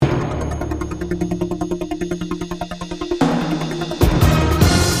For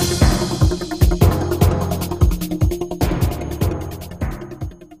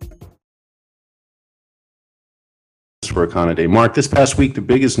Econ Day. Mark, this past week, the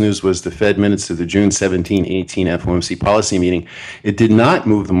biggest news was the Fed minutes to the June 17-18 FOMC policy meeting. It did not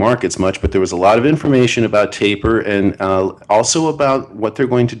move the markets much, but there was a lot of information about taper and also about what they're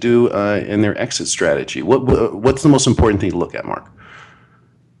going to do in their exit strategy. What's the most important thing to look at, Mark?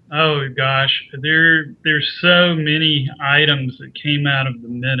 Oh gosh, there's so many items that came out of the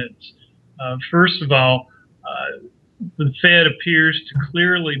minutes. First of all, the Fed appears to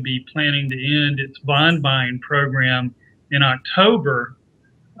clearly be planning to end its bond buying program in October,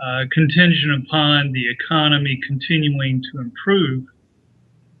 contingent upon the economy continuing to improve.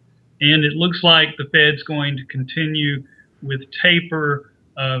 And it looks like the Fed's going to continue with taper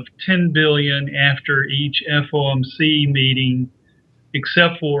of $10 billion after each FOMC meeting,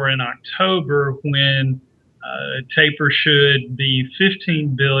 except for in October when taper should be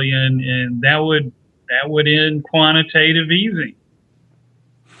 $15 billion, and that would end quantitative easing.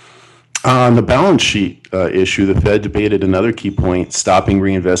 On the balance sheet issue, the Fed debated another key point, stopping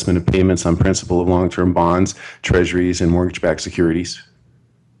reinvestment of payments on principal of long-term bonds, treasuries, and mortgage-backed securities.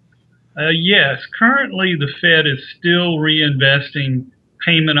 Yes, currently the Fed is still reinvesting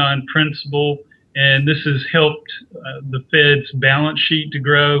payment on principal, and this has helped the Fed's balance sheet to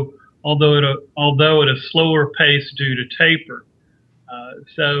grow, although at a slower pace due to taper.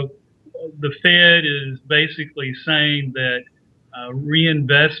 So the Fed is basically saying that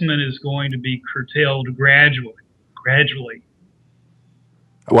reinvestment is going to be curtailed gradually.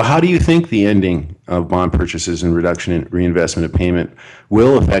 Well, how do you think the ending of bond purchases and reduction in reinvestment of payment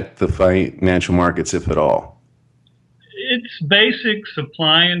will affect the financial markets, if at all? It's basic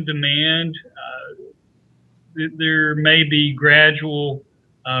supply and demand. There may be gradual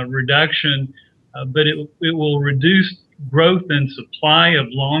reduction, but it will reduce growth in supply of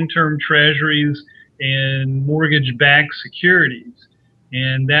long-term treasuries and mortgage-backed securities.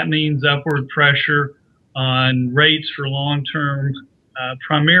 And that means upward pressure on rates for long-term,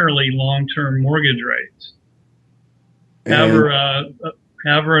 primarily long-term mortgage rates.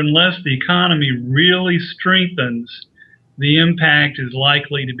 However, unless the economy really strengthens, the impact is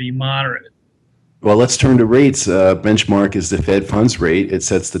likely to be moderate. Well, let's turn to rates. Benchmark is the Fed funds rate. It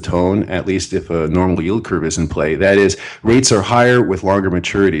sets the tone, at least if a normal yield curve is in play. That is, rates are higher with longer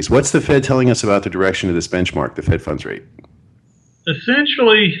maturities. What's the Fed telling us about the direction of this benchmark, the Fed funds rate?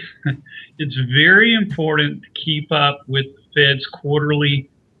 Essentially, it's very important to keep up with the Fed's quarterly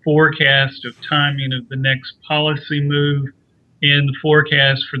forecast of timing of the next policy move and the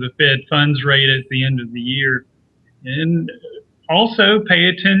forecast for the Fed funds rate at the end of the year. And also pay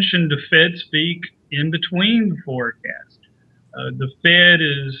attention to Fed speak in between the forecast. The Fed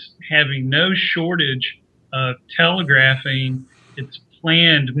is having no shortage of telegraphing its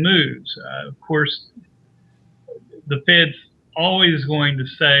planned moves. Of course, the Fed's always going to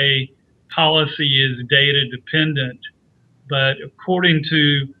say policy is data dependent, but according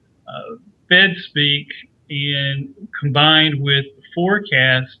to Fed speak and combined with the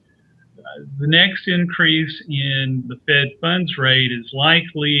forecast, the next increase in the Fed funds rate is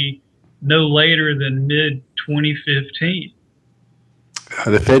likely no later than mid-2015.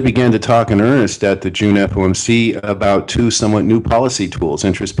 The Fed began to talk in earnest at the June FOMC about two somewhat new policy tools,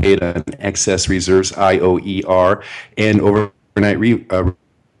 interest paid on excess reserves, IOER, and overnight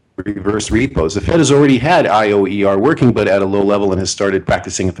reverse repos. The Fed has already had IOER working, but at a low level, and has started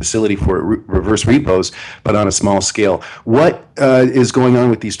practicing a facility for reverse repos, but on a small scale. What is going on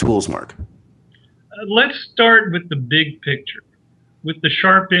with these tools, Mark? Let's start with the big picture. With the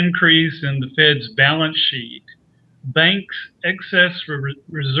sharp increase in the Fed's balance sheet, banks' excess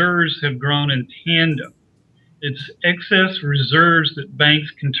reserves have grown in tandem. It's excess reserves that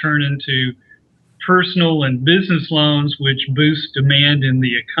banks can turn into personal and business loans, which boost demand in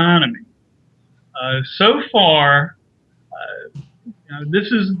the economy. So far,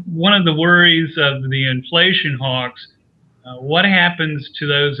 this is one of the worries of the inflation hawks. What happens to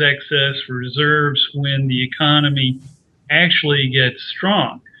those excess reserves when the economy actually gets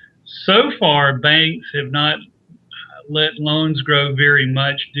strong? So far, banks have not let loans grow very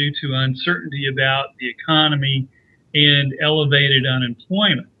much due to uncertainty about the economy and elevated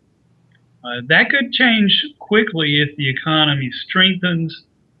unemployment. That could change quickly if the economy strengthens.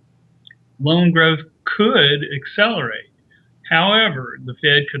 Loan growth could accelerate. However, the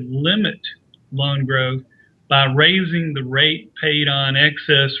Fed could limit loan growth by raising the rate paid on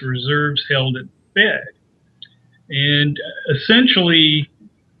excess reserves held at the Fed. And essentially,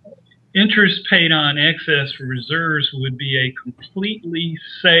 interest paid on excess reserves would be a completely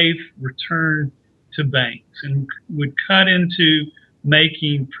safe return to banks and would cut into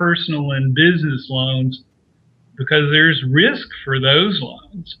making personal and business loans because there's risk for those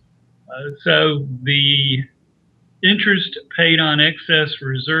loans. So the interest paid on excess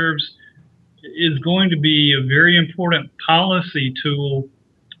reserves is going to be a very important policy tool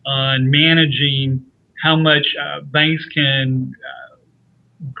on managing how much banks can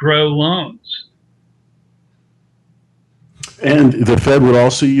grow loans. And the Fed would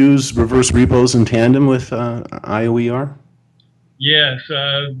also use reverse repos in tandem with IOER? Yes,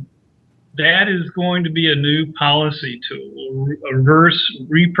 that is going to be a new policy tool. A reverse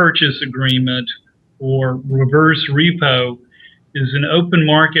repurchase agreement or reverse repo is an open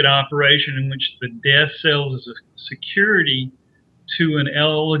market operation in which the debt sells as a security to an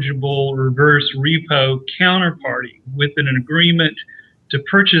eligible reverse repo counterparty with an agreement to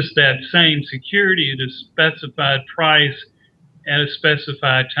purchase that same security at a specified price at a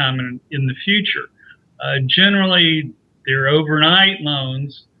specified time in the future. Generally, they're overnight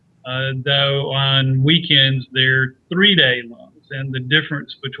loans, though on weekends they're 3-day loans. And the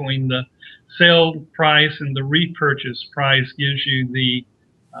difference between the sale price and the repurchase price gives you the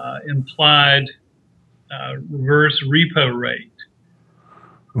implied reverse repo rate.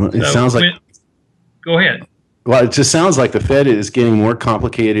 Well, it sounds like. Go ahead. Well, it just sounds like the Fed is getting more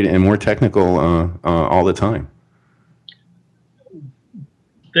complicated and more technical all the time.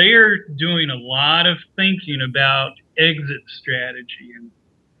 They're doing a lot of thinking about exit strategy and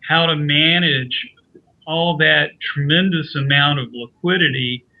how to manage all that tremendous amount of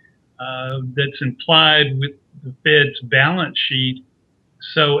liquidity that's implied with the Fed's balance sheet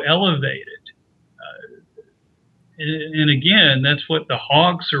so elevated. And again, that's what the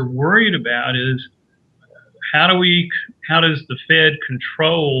hawks are worried about is how does the Fed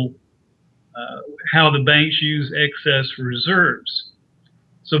control how the banks use excess reserves?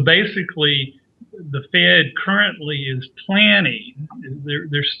 So basically, the Fed currently is planning,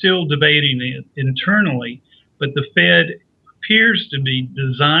 they're still debating it internally, but the Fed appears to be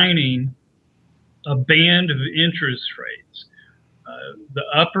designing a band of interest rates. The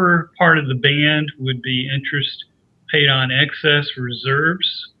upper part of the band would be interest paid on excess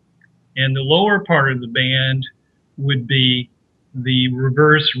reserves, and the lower part of the band would be the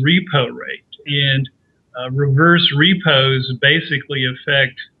reverse repo rate. And reverse repos basically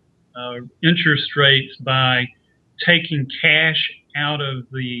affect interest rates by taking cash out of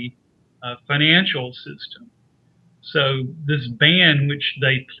the financial system. So this band, which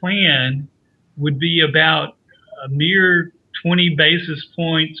they plan, would be about a mere 20 basis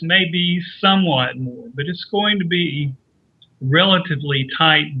points, maybe somewhat more, but it's going to be a relatively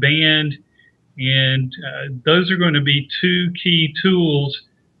tight band. And those are going to be two key tools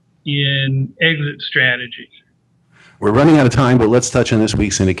in exit strategy. We're running out of time, but let's touch on this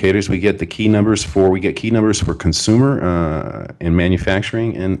week's indicators. We get key numbers for consumer and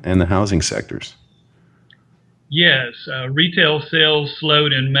manufacturing and the housing sectors. Yes, retail sales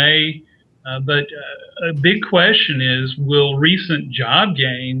slowed in May, but a big question is, will recent job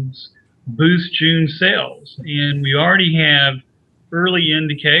gains boost June sales? And we already have early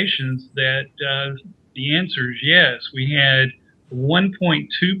indications that the answer is yes. We had a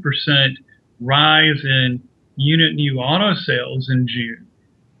 1.2% rise in unit new auto sales in June,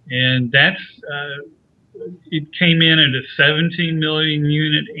 and that's it came in at a 17 million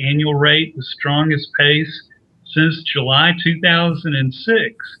unit annual rate, the strongest pace since July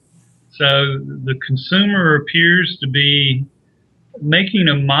 2006. So the consumer appears to be making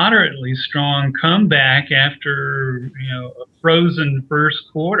a moderately strong comeback after a frozen first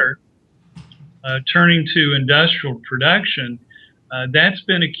quarter, turning to industrial production. That's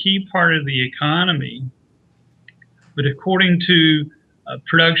been a key part of the economy. But according to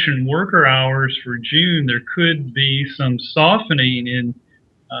production worker hours for June, there could be some softening in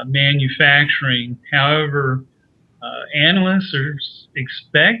manufacturing. However, analysts are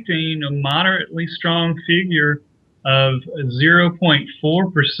expecting a moderately strong figure of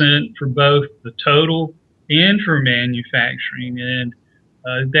 0.4% for both the total and for manufacturing. And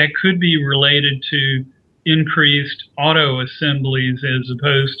that could be related to increased auto assemblies as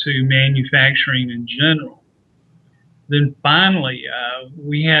opposed to manufacturing in general. Then finally,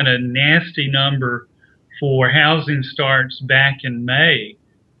 we had a nasty number for housing starts back in May.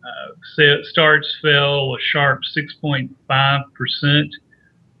 Starts fell a sharp 6.5%.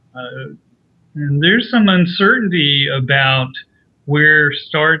 And there's some uncertainty about where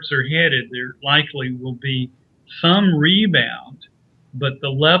starts are headed. There likely will be some rebound, but the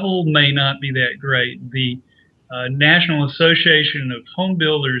level may not be that great. The National Association of Home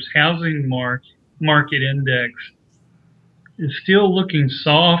Builders Housing Market Index is still looking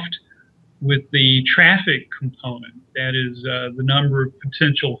soft with the traffic component. That is the number of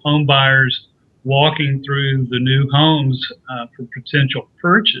potential home buyers walking through the new homes for potential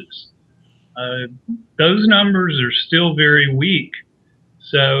purchase. Those numbers are still very weak.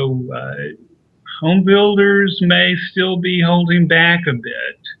 So home builders may still be holding back a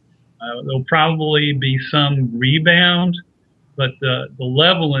bit. There'll probably be some rebound, but the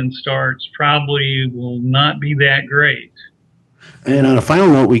level in starts probably will not be that great. And on a final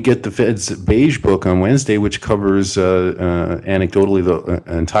note, we get the Fed's beige book on Wednesday, which covers anecdotally the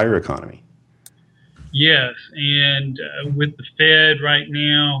entire economy. Yes, and with the Fed right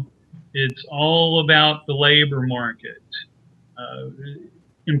now, it's all about the labor market.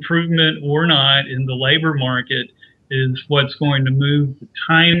 Improvement or not in the labor market is what's going to move the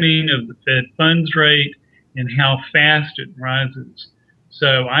timing of the Fed funds rate and how fast it rises.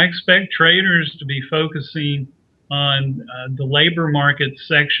 So I expect traders to be focusing on the labor market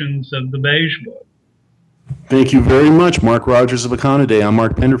sections of the beige book. Thank you very much, Mark Rogers of Econoday. I'm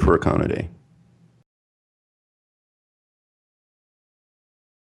Mark Pender for Econoday.